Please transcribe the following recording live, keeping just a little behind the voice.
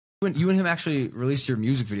You and him actually released your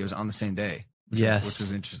music videos on the same day. Which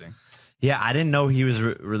was interesting. Yeah, I didn't know he was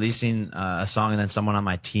releasing a song, and then someone on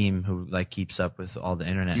my team who like keeps up with all the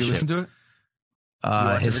internet. You shit. listen to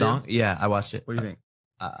it? His song? Yeah, I watched it. What do you think?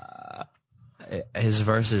 His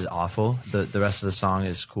verse is awful. The rest of the song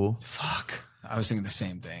is cool. Fuck, I was thinking the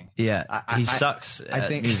same thing. Yeah, he sucks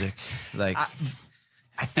at music. Like,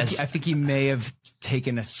 I think he may have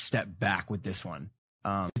taken a step back with this one.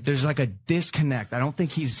 There's like a disconnect. I don't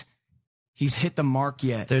think he's hit the mark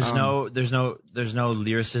yet. There's no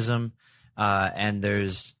lyricism, and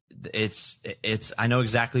it's I know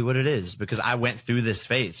exactly what it is because I went through this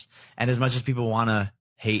phase. And as much as people want to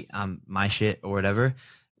hate my shit or whatever,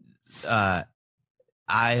 I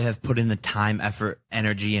have put in the time, effort,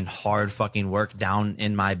 energy, and hard fucking work down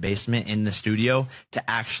in my basement in the studio to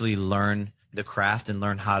actually learn the craft and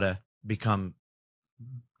learn how to become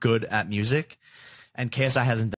good at music. And KSI hasn't